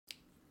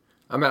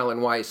I'm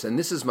Alan Weiss, and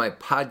this is my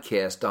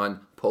podcast on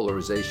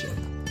polarization.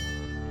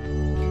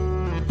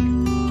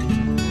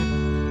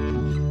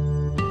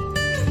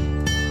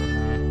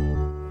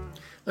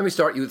 Let me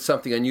start you with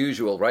something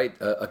unusual, right?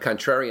 A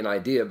contrarian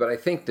idea, but I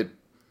think that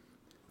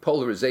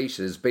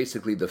polarization is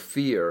basically the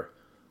fear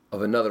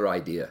of another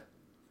idea.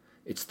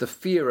 It's the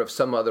fear of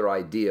some other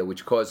idea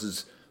which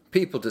causes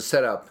people to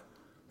set up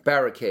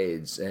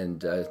barricades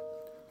and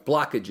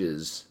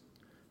blockages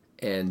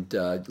and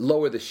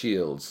lower the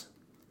shields.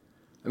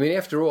 I mean,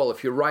 after all,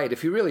 if you're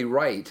really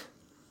right,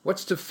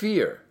 what's to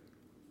fear?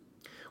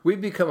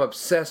 We've become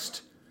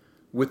obsessed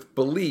with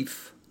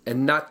belief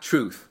and not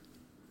truth.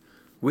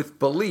 With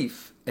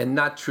belief and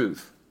not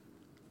truth.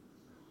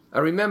 I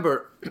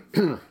remember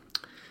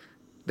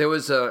there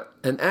was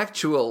an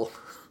actual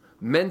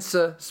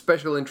Mensa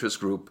special interest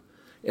group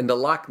in the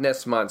Loch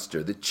Ness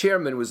Monster. The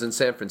chairman was in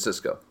San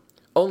Francisco,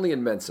 only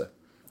in Mensa.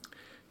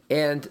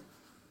 And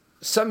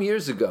some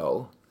years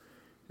ago,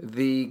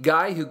 the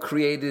guy who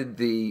created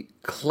the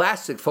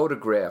classic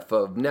photograph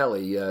of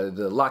Nellie,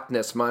 the Loch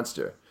Ness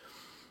Monster,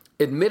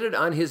 admitted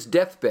on his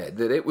deathbed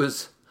that it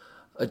was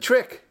a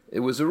trick,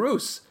 it was a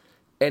ruse.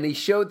 And he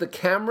showed the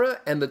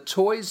camera and the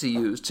toys he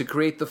used to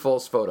create the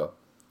false photo.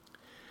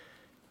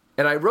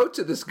 And I wrote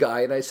to this guy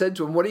and I said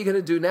to him, what are you going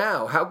to do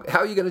now? How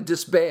are you going to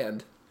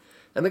disband?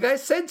 And the guy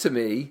said to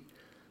me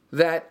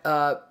that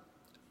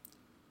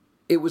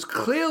it was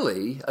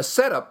clearly a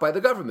setup by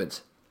the government.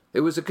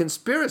 It was a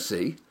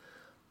conspiracy.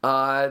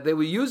 They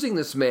were using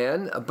this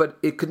man, but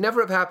it could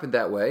never have happened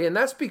that way. And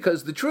that's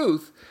because the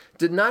truth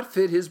did not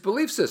fit his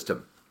belief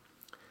system.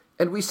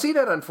 And we see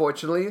that,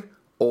 unfortunately,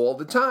 all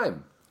the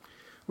time.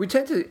 We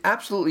tend to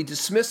absolutely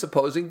dismiss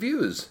opposing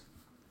views.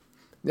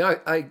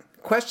 Now, I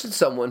questioned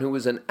someone who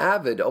was an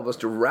avid,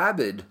 almost a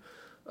rabid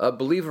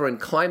believer in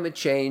climate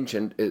change,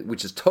 and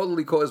which is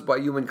totally caused by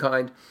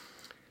humankind.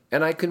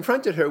 And I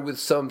confronted her with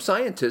some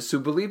scientists who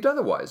believed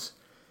otherwise.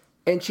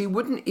 And she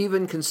wouldn't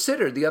even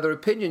consider the other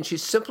opinion. She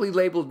simply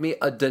labeled me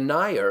a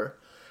denier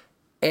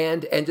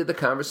and ended the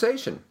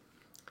conversation.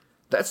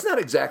 That's not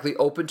exactly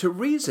open to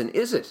reason,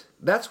 is it?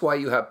 That's why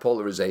you have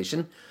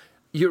polarization.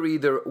 You're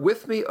either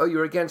with me or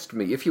you're against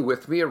me. If you're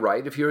with me, you're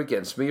right. If you're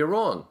against me, you're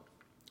wrong.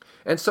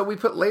 And so we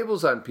put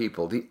labels on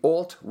people. The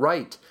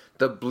alt-right,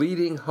 the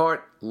bleeding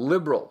heart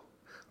liberal,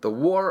 the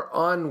war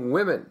on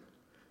women,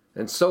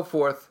 and so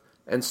forth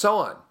and so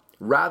on,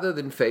 rather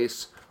than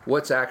face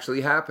what's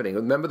actually happening.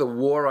 Remember the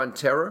war on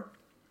terror?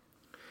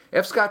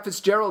 F. Scott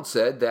Fitzgerald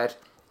said that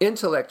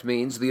intellect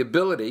means the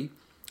ability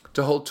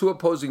to hold two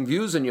opposing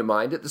views in your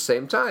mind at the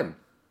same time.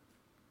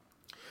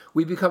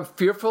 We become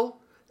fearful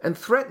and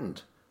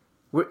threatened.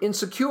 We're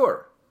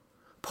insecure.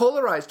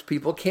 Polarized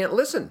people can't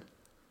listen.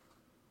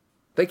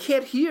 They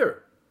can't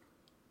hear.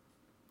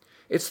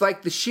 It's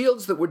like the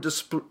shields that were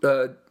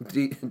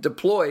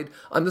deployed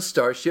on the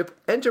Starship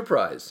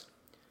Enterprise.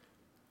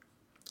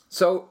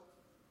 So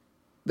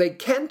they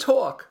can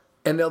talk,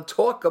 and they'll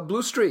talk a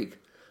blue streak,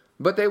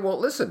 but they won't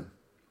listen.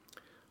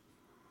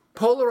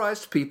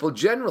 Polarized people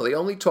generally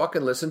only talk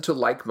and listen to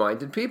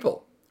like-minded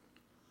people.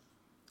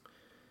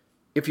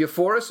 If you're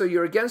for us or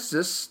you're against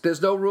us,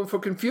 there's no room for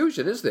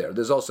confusion, is there?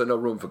 There's also no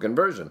room for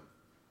conversion.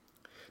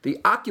 The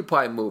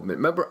Occupy movement,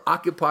 remember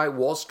Occupy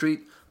Wall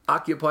Street,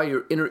 Occupy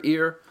your inner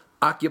ear,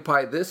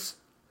 Occupy this,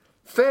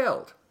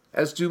 failed,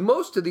 as do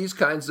most of these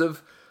kinds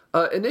of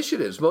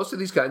initiatives, most of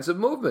these kinds of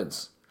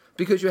movements,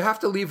 because you have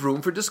to leave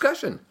room for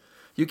discussion.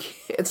 You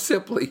can't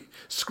simply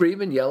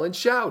scream and yell and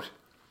shout.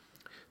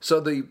 So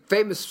the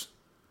famous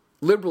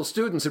liberal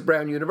students at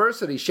Brown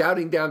University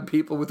shouting down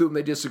people with whom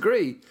they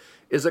disagree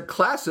is a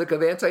classic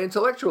of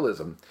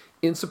anti-intellectualism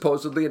in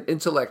supposedly an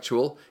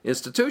intellectual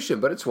institution,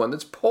 but it's one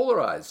that's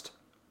polarized.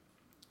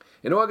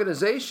 In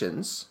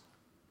organizations,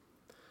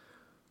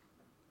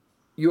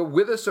 you're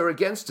with us or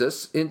against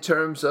us in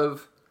terms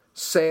of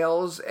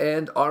sales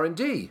and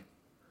R&D,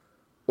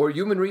 or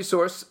human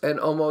resource and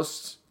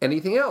almost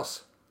anything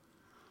else.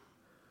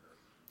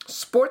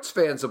 Sports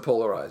fans are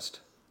polarized.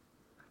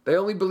 They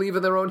only believe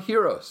in their own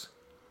heroes.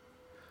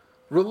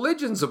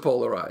 Religions are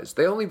polarized.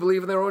 They only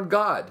believe in their own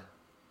God.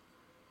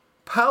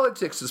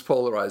 Politics is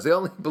polarized. They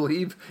only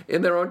believe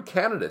in their own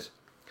candidate.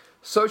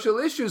 Social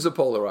issues are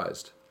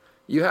polarized.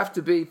 You have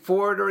to be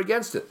for it or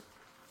against it.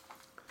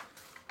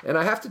 And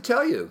I have to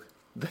tell you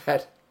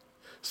that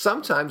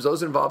sometimes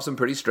those involve some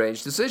pretty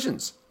strange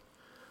decisions.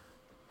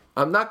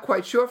 I'm not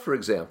quite sure, for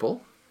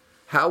example,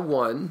 how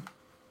one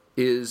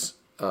is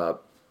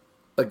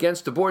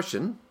against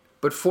abortion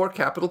but for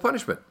capital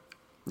punishment.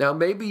 Now,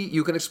 maybe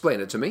you can explain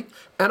it to me,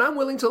 and I'm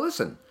willing to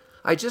listen.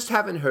 I just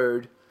haven't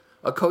heard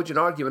a cogent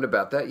argument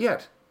about that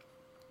yet.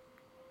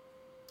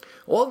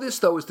 All this,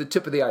 though, is the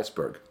tip of the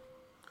iceberg,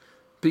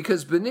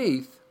 because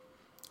beneath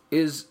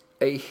is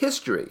a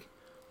history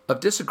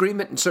of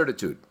disagreement and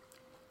certitude.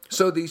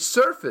 So the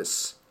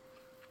surface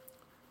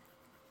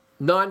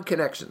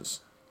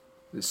non-connections,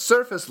 the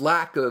surface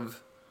lack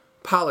of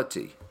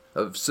polity,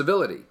 of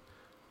civility,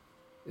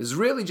 is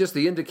really just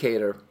the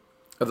indicator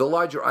of the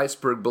larger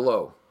iceberg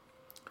below,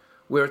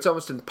 where it's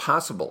almost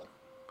impossible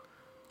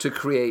to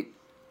create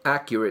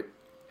accurate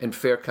and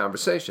fair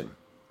conversation,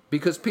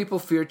 because people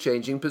fear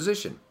changing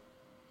position.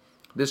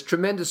 There's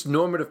tremendous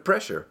normative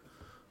pressure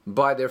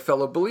by their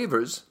fellow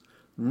believers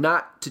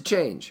not to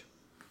change.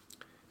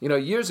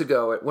 Years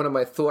ago at one of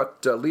my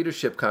thought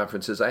leadership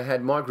conferences, I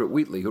had Margaret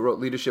Wheatley, who wrote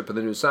Leadership of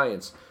the New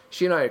Science.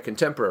 She and I are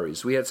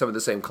contemporaries. We had some of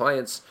the same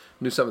clients,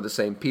 knew some of the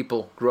same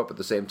people, grew up at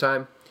the same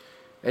time.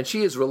 And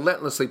she is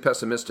relentlessly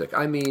pessimistic.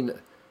 I mean,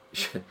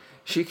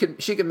 she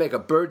can make a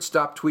bird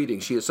stop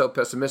tweeting. She is so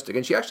pessimistic.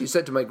 And she actually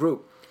said to my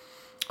group,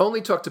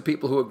 only talk to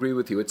people who agree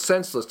with you. It's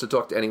senseless to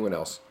talk to anyone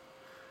else.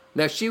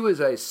 Now, she was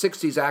a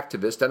 60s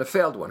activist and a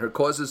failed one. Her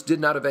causes did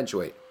not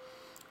eventuate.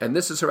 And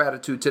this is her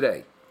attitude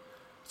today.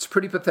 It's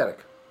pretty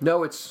pathetic.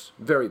 No, it's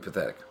very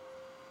pathetic.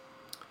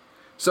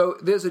 So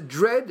there's a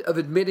dread of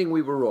admitting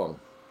we were wrong.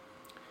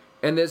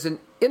 And there's an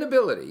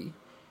inability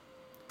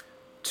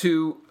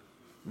to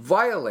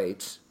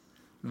violate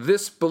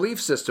this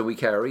belief system we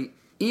carry,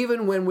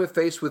 even when we're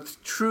faced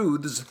with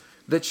truths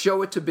that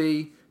show it to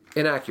be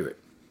inaccurate.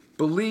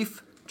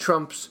 Belief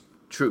trumps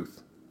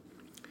truth.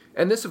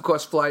 And this, of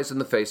course, flies in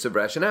the face of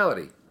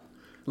rationality.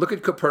 Look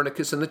at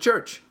Copernicus and the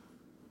church.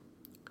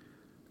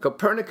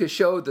 Copernicus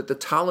showed that the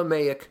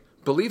Ptolemaic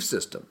belief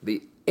system,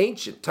 the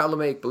ancient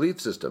Ptolemaic belief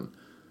system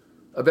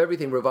of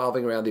everything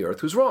revolving around the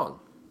earth was wrong.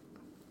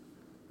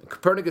 And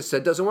Copernicus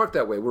said, doesn't work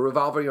that way. We're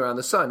revolving around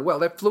the sun. Well,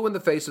 that flew in the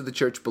face of the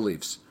church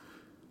beliefs.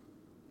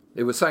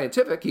 It was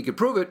scientific. He could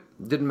prove it.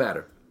 Didn't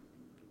matter.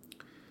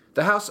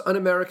 The House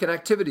Un-American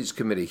Activities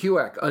Committee,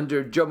 HUAC,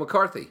 under Joe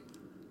McCarthy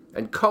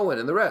and Cohen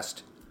and the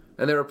rest,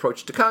 and their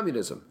approach to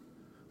communism.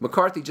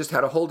 McCarthy just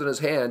had to hold in his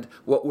hand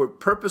what were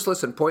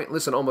purposeless and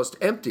pointless and almost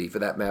empty, for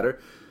that matter,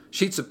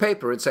 sheets of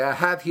paper and say, I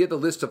have here the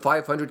list of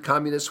 500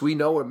 communists we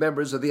know are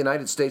members of the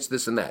United States,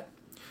 this and that.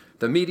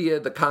 The media,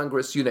 the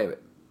Congress, you name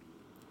it.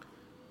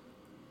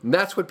 And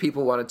that's what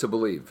people wanted to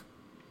believe.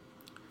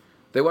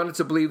 They wanted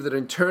to believe that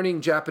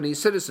interning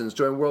Japanese citizens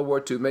during World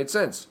War II made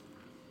sense,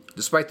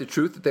 despite the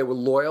truth that they were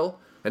loyal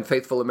and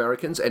faithful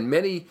Americans, and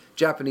many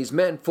Japanese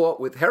men fought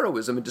with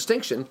heroism and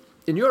distinction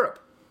in Europe.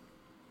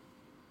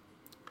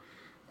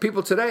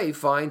 People today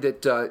find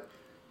that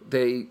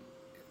they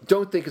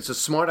don't think it's a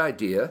smart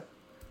idea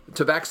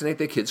to vaccinate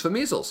their kids for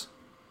measles.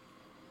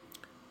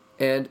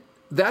 And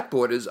that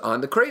borders on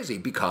the crazy,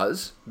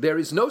 because there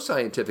is no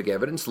scientific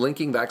evidence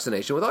linking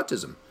vaccination with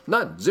autism.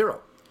 None.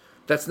 Zero.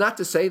 That's not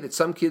to say that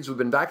some kids who've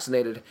been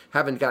vaccinated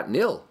haven't gotten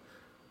ill.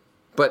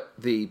 But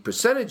the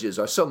percentages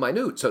are so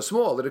minute, so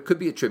small, that it could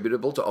be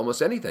attributable to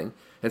almost anything,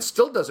 and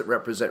still doesn't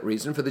represent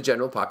reason for the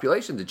general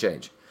population to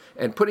change.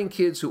 And putting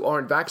kids who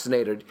aren't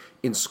vaccinated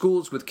in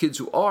schools with kids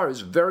who are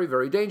is very,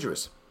 very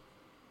dangerous.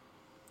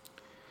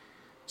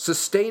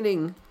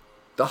 Sustaining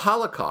the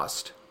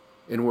Holocaust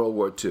in World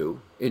War II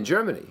in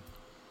Germany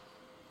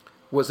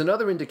was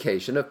another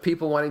indication of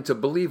people wanting to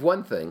believe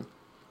one thing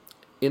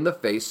in the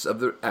face of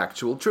the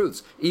actual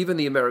truths. Even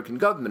the American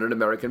government and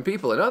American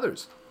people and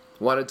others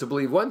wanted to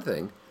believe one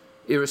thing,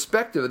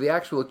 irrespective of the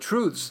actual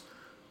truths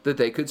that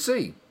they could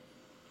see.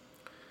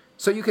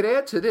 So you could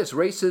add to this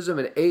racism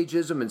and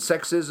ageism and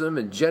sexism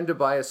and gender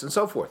bias and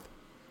so forth.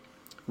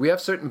 We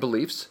have certain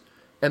beliefs,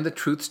 and the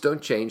truths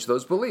don't change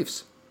those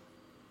beliefs.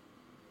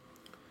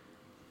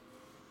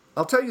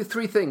 I'll tell you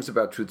three things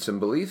about truths and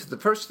beliefs. The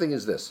first thing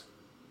is this.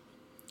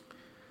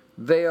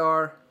 They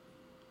are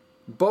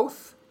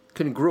both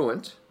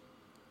congruent,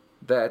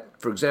 that,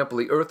 for example,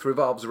 the earth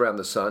revolves around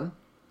the sun,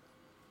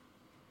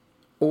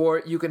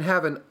 or you can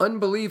have an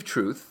unbelieved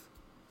truth,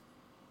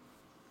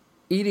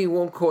 eating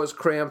won't cause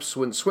cramps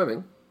when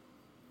swimming,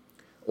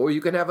 or you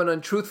can have an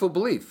untruthful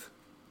belief.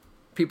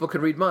 People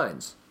can read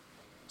minds.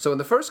 So in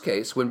the first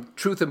case, when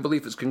truth and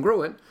belief is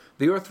congruent,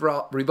 the earth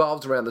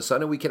revolves around the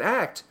sun, and we can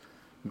act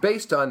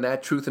based on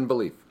that truth and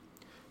belief.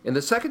 In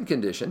the second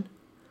condition,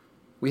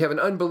 we have an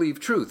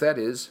unbelieved truth. That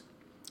is,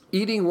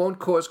 eating won't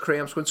cause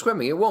cramps when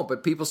swimming. It won't,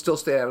 but people still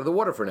stay out of the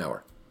water for an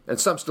hour, and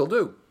some still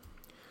do.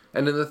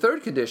 And in the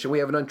third condition, we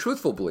have an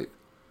untruthful belief,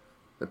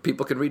 that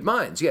people can read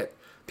minds. Yet,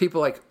 people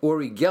like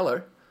Uri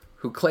Geller,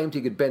 who claimed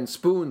he could bend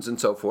spoons and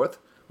so forth,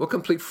 were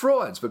complete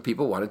frauds, but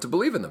people wanted to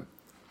believe in them.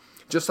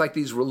 Just like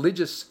these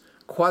religious,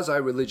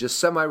 quasi-religious,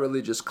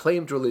 semi-religious,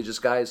 claimed religious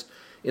guys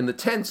in the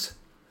tents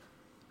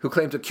who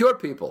claim to cure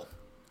people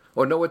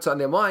or know what's on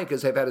their mind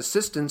because they've had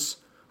assistants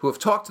who have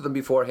talked to them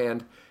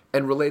beforehand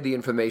and relayed the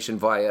information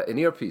via an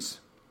earpiece.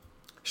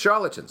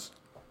 Charlatans.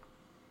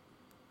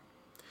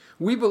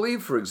 We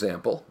believe, for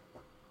example,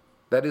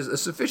 that is, a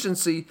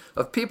sufficiency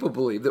of people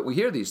believe that we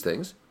hear these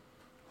things,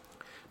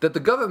 that the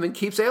government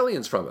keeps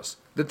aliens from us,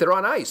 that they're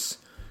on ice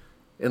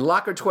in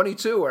Locker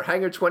 22 or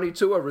Hangar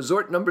 22 or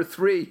Resort Number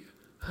 3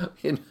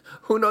 in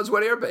who knows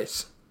what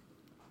airbase.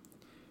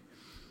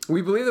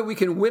 We believe that we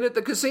can win at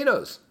the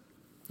casinos.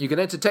 You can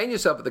entertain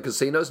yourself at the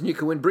casinos and you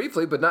can win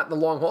briefly, but not in the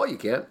long haul you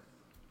can't.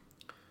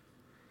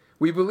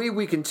 We believe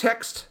we can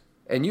text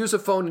and use a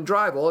phone and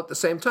drive all at the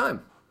same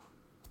time.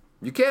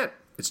 You can't.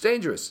 It's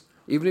dangerous,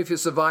 even if you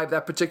survive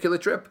that particular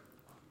trip.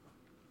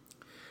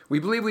 We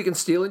believe we can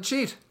steal and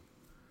cheat.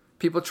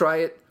 People try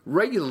it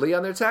regularly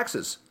on their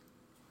taxes.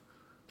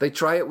 They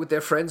try it with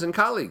their friends and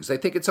colleagues. They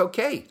think it's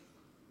okay.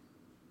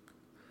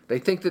 They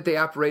think that they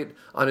operate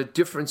on a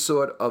different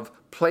sort of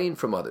plane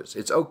from others.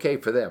 It's okay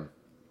for them.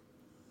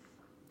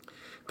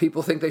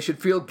 People think they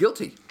should feel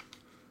guilty,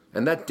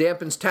 and that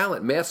dampens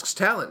talent, masks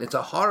talent. It's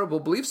a horrible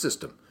belief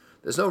system.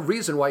 There's no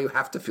reason why you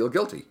have to feel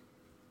guilty.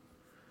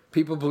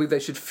 People believe they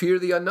should fear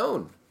the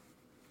unknown.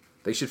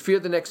 They should fear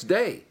the next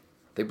day.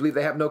 They believe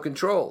they have no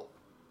control.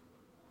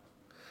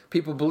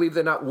 People believe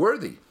they're not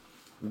worthy.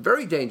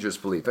 Very dangerous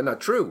belief, and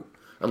not true,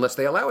 unless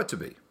they allow it to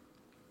be.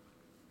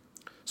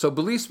 So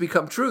beliefs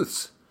become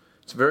truths.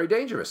 It's very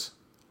dangerous.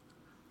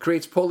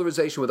 Creates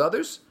polarization with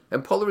others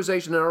and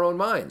polarization in our own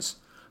minds.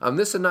 I'm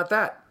this and not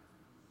that.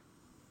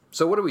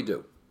 So what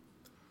do?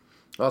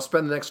 I'll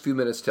spend the next few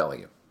minutes telling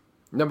you.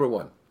 Number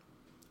one,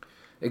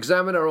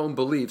 examine our own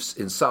beliefs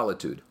in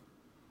solitude.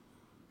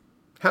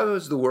 How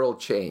has the world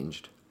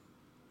changed?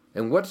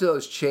 And what do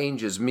those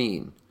changes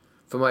mean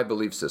for my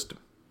belief system?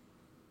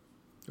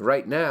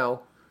 Right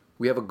now,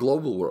 we have a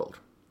global world.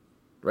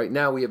 Right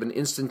now, we have an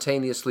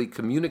instantaneously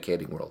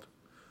communicating world.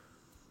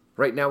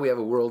 Right now, we have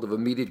a world of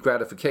immediate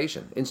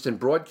gratification, instant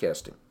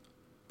broadcasting,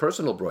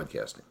 personal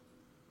broadcasting.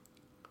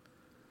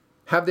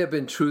 Have there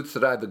been truths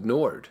that I've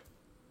ignored?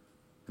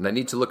 And I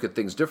need to look at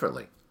things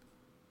differently.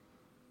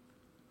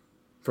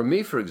 For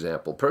me, for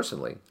example,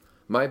 personally,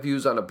 my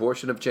views on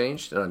abortion have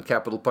changed, and on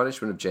capital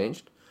punishment have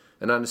changed,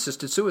 and on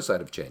assisted suicide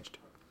have changed.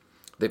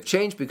 They've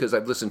changed because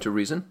I've listened to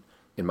reason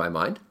in my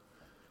mind,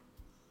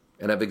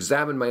 and I've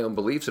examined my own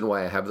beliefs and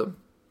why I have them,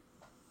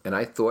 and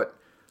I thought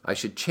I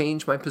should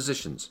change my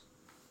positions.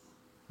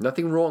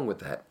 Nothing wrong with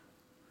that.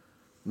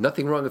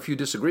 Nothing wrong if you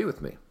disagree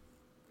with me.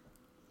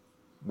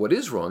 What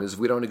is wrong is if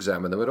we don't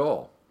examine them at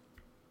all.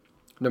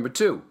 Number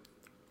two,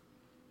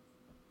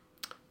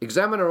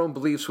 examine our own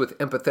beliefs with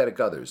empathetic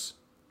others.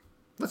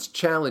 Let's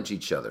challenge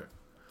each other.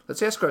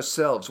 Let's ask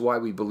ourselves why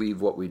we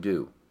believe what we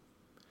do.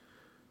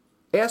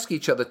 Ask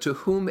each other, to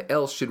whom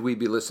else should we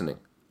be listening?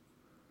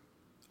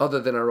 Other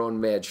than our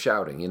own mad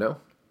shouting, you know?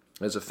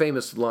 There's a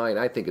famous line,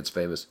 I think it's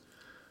famous,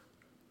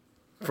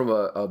 from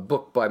a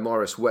book by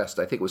Morris West.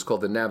 I think it was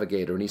called The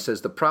Navigator. And he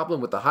says, the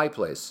problem with the high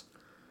place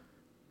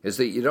is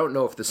that you don't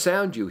know if the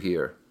sound you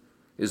hear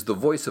is the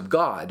voice of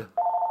God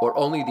or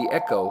only the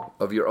echo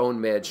of your own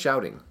mad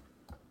shouting.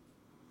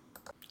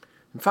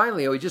 And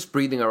finally, are we just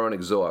breathing our own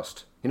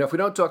exhaust? You know, if we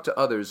don't talk to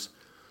others,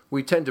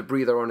 we tend to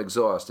breathe our own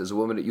exhaust, as a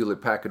woman at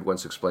Hewlett-Packard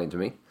once explained to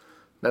me.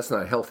 That's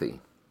not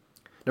healthy.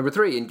 Number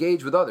three,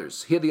 engage with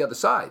others. Hear the other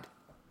side.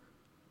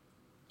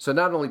 So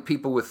not only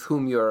people with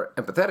whom you're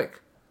empathetic,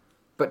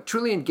 but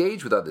truly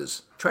engage with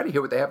others. Try to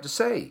hear what they have to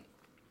say.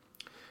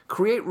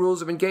 Create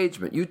rules of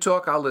engagement. You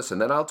talk, I'll listen.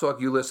 Then I'll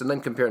talk, you listen.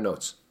 Then compare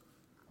notes.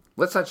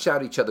 Let's not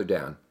shout each other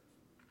down.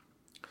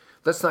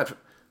 Let's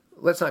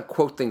not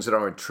quote things that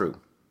aren't true.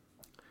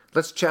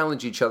 Let's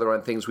challenge each other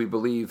on things we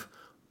believe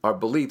are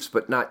beliefs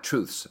but not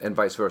truths, and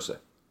vice versa.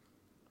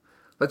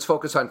 Let's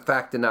focus on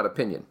fact and not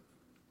opinion.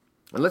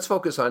 And let's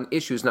focus on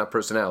issues, not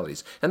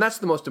personalities. And that's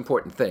the most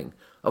important thing,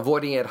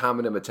 avoiding ad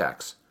hominem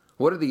attacks.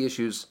 What are the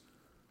issues,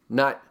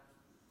 not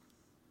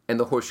and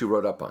the horse you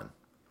rode up on?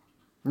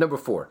 Number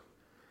four,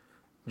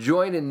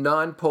 join in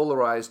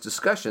non-polarized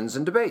discussions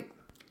and debate.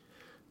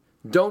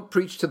 Don't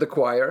preach to the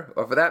choir,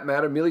 or for that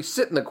matter, merely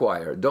sit in the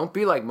choir. Don't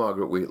be like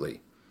Margaret Wheatley.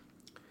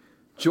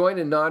 Join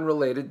in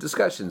non-related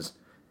discussions.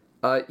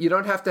 You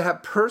don't have to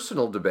have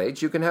personal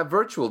debates. You can have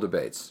virtual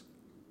debates.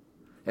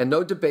 And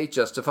no debate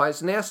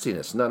justifies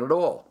nastiness, none at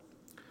all.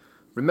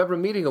 Remember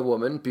meeting a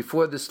woman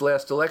before this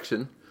last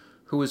election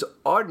who was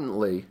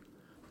ardently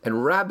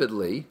and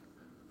rabidly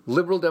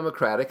liberal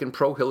Democratic and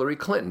pro-Hillary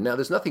Clinton. Now,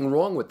 there's nothing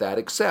wrong with that,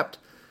 except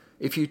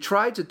if you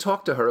tried to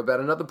talk to her about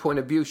another point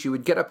of view, she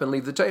would get up and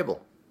leave the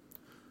table.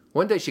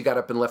 One day she got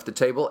up and left the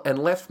table and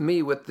left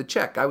me with the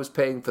check. I was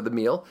paying for the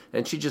meal,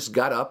 and she just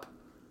got up,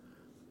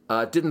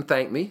 didn't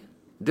thank me,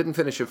 didn't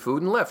finish her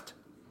food, and left.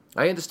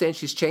 I understand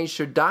she's changed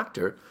her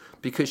doctor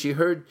because she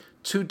heard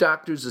two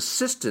doctors'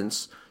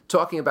 assistants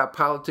talking about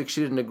politics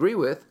she didn't agree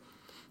with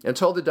and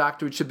told the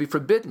doctor it should be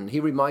forbidden. He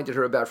reminded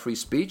her about free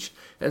speech,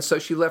 and so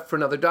she left for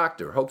another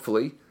doctor,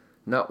 hopefully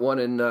not one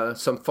in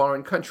some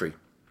foreign country.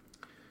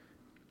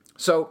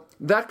 So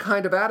that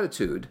kind of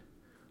attitude,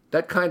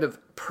 that kind of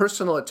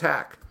personal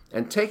attack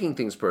and taking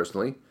things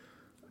personally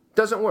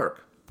doesn't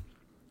work.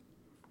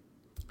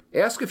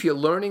 Ask if you're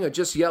learning or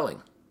just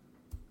yelling.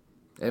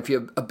 And if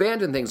you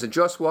abandon things and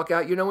just walk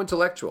out, you're no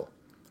intellectual.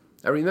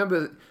 I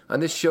remember on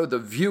this show, The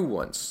View,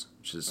 once,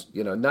 which is,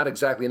 not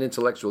exactly an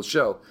intellectual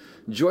show,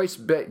 Joy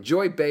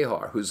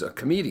Behar, who's a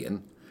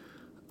comedian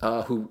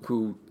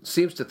who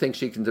seems to think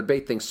she can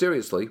debate things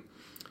seriously,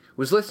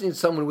 was listening to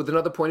someone with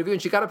another point of view,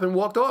 and she got up and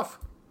walked off.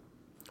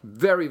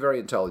 Very, very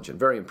intelligent,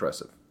 very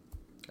impressive.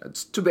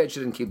 It's too bad she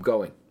didn't keep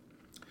going.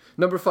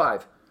 Number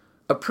five,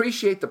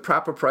 appreciate the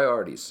proper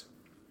priorities.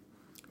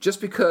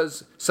 Just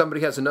because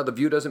somebody has another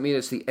view doesn't mean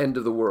it's the end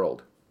of the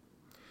world.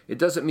 It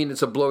doesn't mean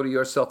it's a blow to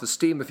your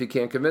self-esteem if you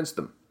can't convince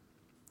them.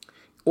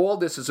 All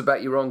this is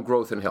about your own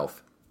growth and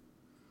health.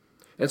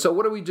 And so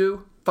what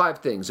do? 5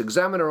 things.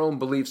 Examine our own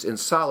beliefs in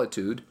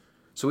solitude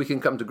so we can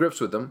come to grips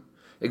with them,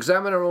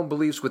 examine our own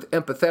beliefs with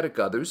empathetic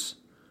others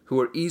who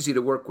are easy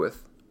to work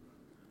with,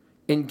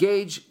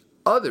 engage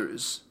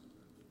others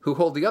who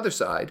hold the other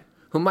side,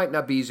 who might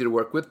not be easy to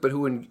work with, but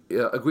who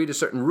agree to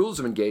certain rules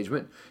of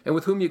engagement, and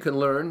with whom you can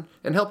learn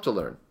and help to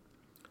learn.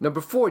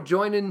 Number 4,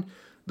 join in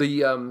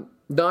the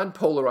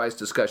non-polarized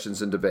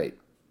discussions and debate.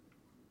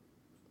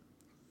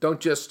 Don't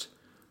just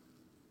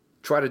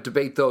try to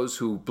debate those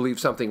who believe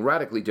something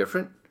radically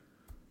different.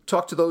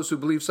 Talk to those who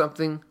believe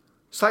something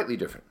slightly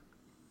different.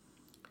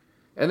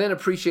 And then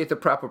appreciate the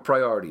proper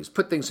priorities.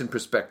 Put things in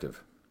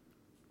perspective.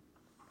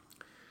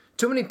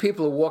 Too many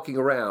people are walking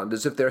around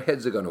as if their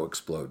heads are going to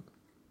explode.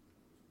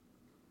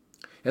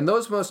 And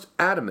those most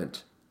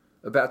adamant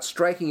about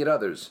striking at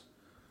others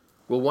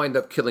will wind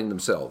up killing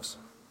themselves.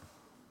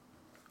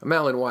 I'm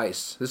Alan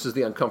Weiss. This is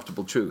The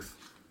Uncomfortable Truth.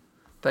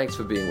 Thanks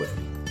for being with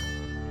me.